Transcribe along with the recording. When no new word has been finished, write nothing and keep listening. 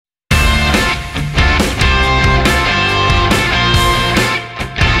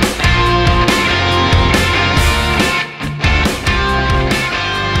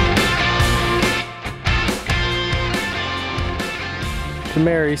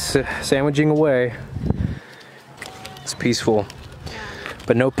Mary sandwiching away. It's peaceful.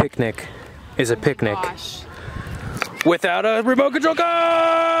 But no picnic is a picnic without a remote control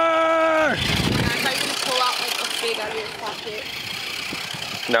car! I thought you were gonna pull out like a fig out of your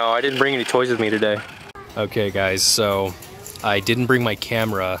pocket. No, I didn't bring any toys with me today. Okay guys, so I didn't bring my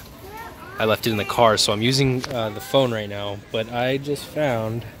camera. I left it in the car, so I'm using the phone right now. But I just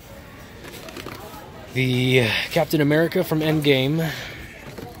found the Captain America from Endgame,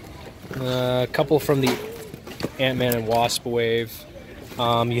 a couple from the Ant-Man and Wasp wave.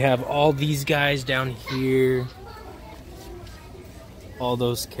 You have all these guys down here, all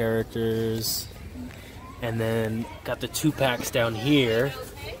those characters, and then got the 2-packs down here.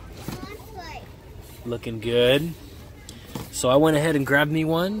 Looking good. So I went ahead and grabbed me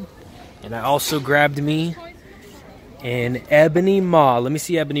one. And I also grabbed me an Ebony Maw. Let me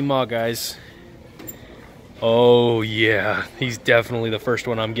see Ebony Maw, guys. Oh yeah, he's definitely the first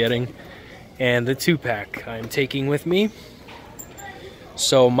one I'm getting. And the 2-pack I'm taking with me.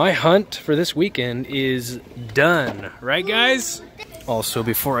 So my hunt for this weekend is done. Right, guys? Also,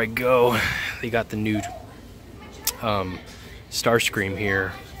 before I go, they got the new Starscream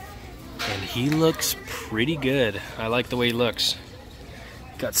here. And he looks pretty good. I like the way he looks.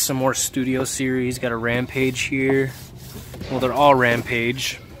 Got some more Studio Series, got a Rampage here. Well, they're all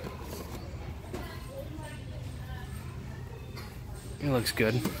Rampage. It looks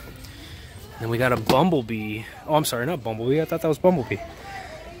good. Then we got a Bumblebee. Oh, I'm sorry, not Bumblebee. I thought that was Bumblebee.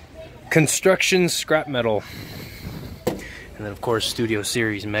 Construction Scrap Metal. And then, of course, Studio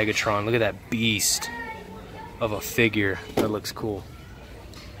Series Megatron. Look at that beast of a figure. That looks cool.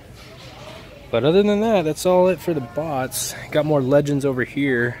 But other than that, that's all it for the bots. Got more Legends over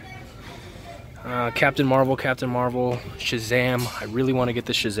here. Captain Marvel, Shazam. I really want to get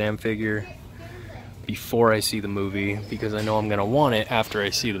the Shazam figure before I see the movie, because I know I'm going to want it after I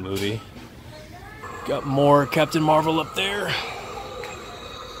see the movie. Got more Captain Marvel up there.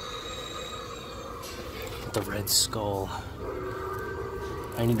 The Red Skull.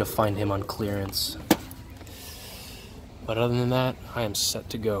 I need to find him on clearance. But other than that, I am set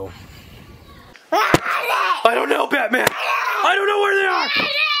to go. I don't know, Batman! I don't know where they are!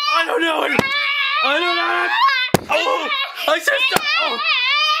 I don't know it! I don't know! Oh! I said stop! Oh!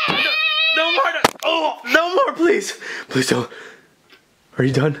 No more! Oh! No more, please! Please don't. Are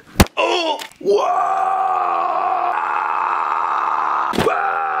you done? Oh! Whoa!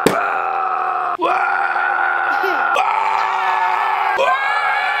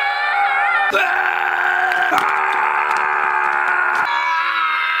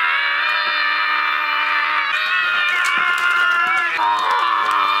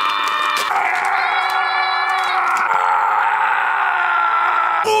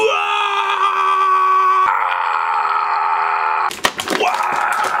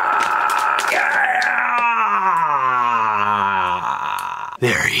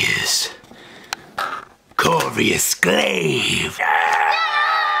 There he is. Corvus Glaive.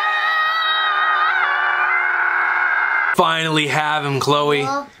 Finally have him, Chloe.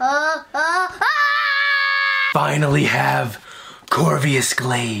 Finally have Corvus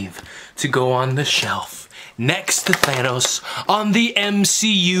Glaive to go on the shelf next to Thanos on the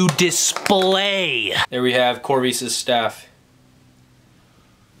MCU display. There we have Corvus' staff.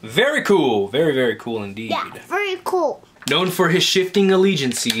 Very cool. Very, very cool indeed. Yeah, very cool. Known for his shifting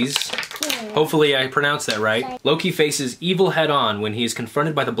allegiances, hopefully I pronounced that right, Loki faces evil head-on when he is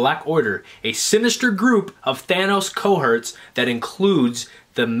confronted by the Black Order, a sinister group of Thanos cohorts that includes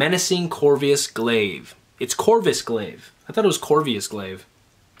the menacing Corvus Glaive. It's Corvus Glaive. I thought it was Corvus Glaive.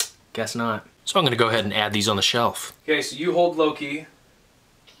 Guess not. So I'm gonna go ahead and add these on the shelf. Okay, so you hold Loki.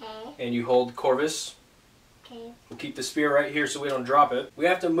 Okay. And you hold Corvus. Okay. We'll keep the spear right here so we don't drop it. We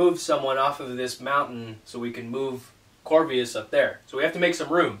have to move someone off of this mountain so we can move Corvus up there. So we have to make some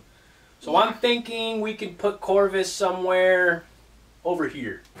room. So I'm thinking we can put Corvus somewhere over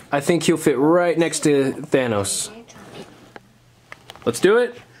here. I think he'll fit right next to Thanos. Let's do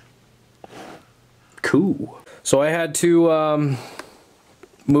it. Cool. So I had to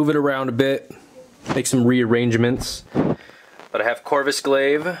move it around a bit, make some rearrangements. But I have Corvus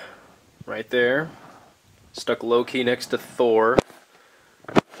Glaive right there. Stuck Loki next to Thor.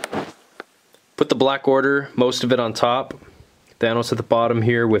 Put the Black Order, most of it on top. Thanos at the bottom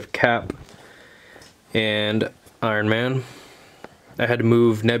here with Cap and Iron Man. I had to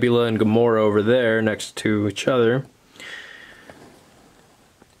move Nebula and Gamora over there next to each other.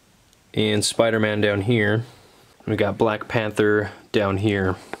 And Spider-Man down here. We got Black Panther down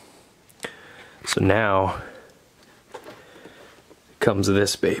here. So now comes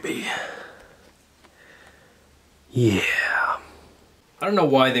this baby. Yeah. I don't know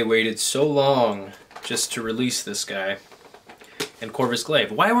why they waited so long just to release this guy and Corvus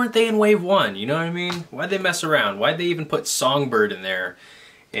Glaive. Why weren't they in Wave 1? You know what I mean? Why'd they mess around? Why'd they even put Songbird in there?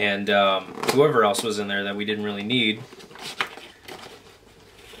 And whoever else was in there that we didn't really need.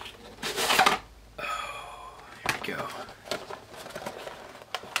 Oh, here we go.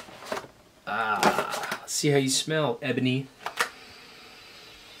 Let's see how you smell, Ebony.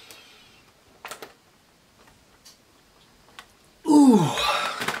 Ooh.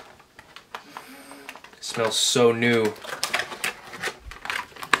 Smells so new.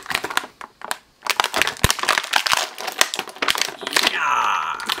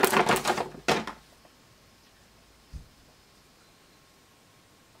 Yeah.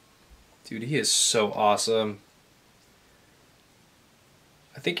 Dude, he is so awesome.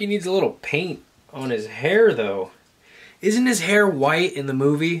 I think he needs a little paint on his hair though. Isn't his hair white in the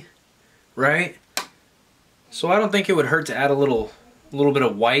movie? Right? So I don't think it would hurt to add a little bit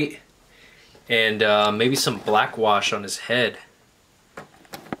of white and maybe some black wash on his head.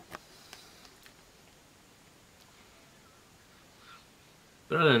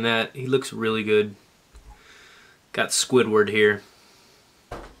 But other than that, he looks really good. Got Squidward here.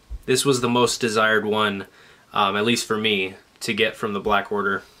 This was the most desired one, at least for me, to get from the Black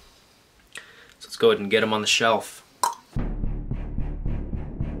Order. So let's go ahead and get him on the shelf.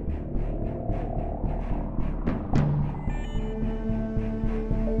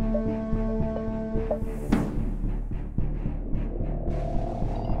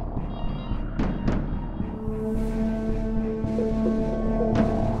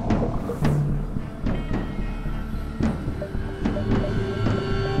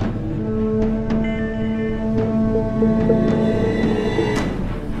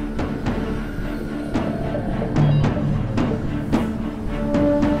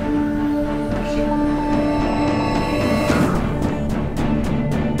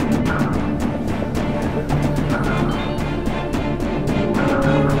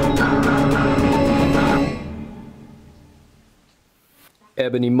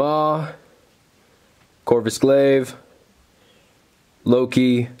 Ebony Maw, Corvus Glaive,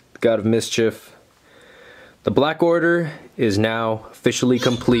 Loki, God of Mischief. The Black Order is now officially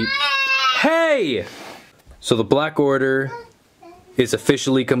complete. Hey! So the Black Order is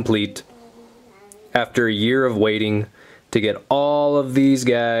officially complete after a year of waiting to get all of these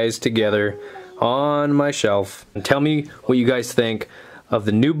guys together on my shelf. And tell me what you guys think of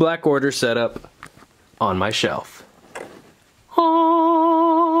the new Black Order setup on my shelf. Aww.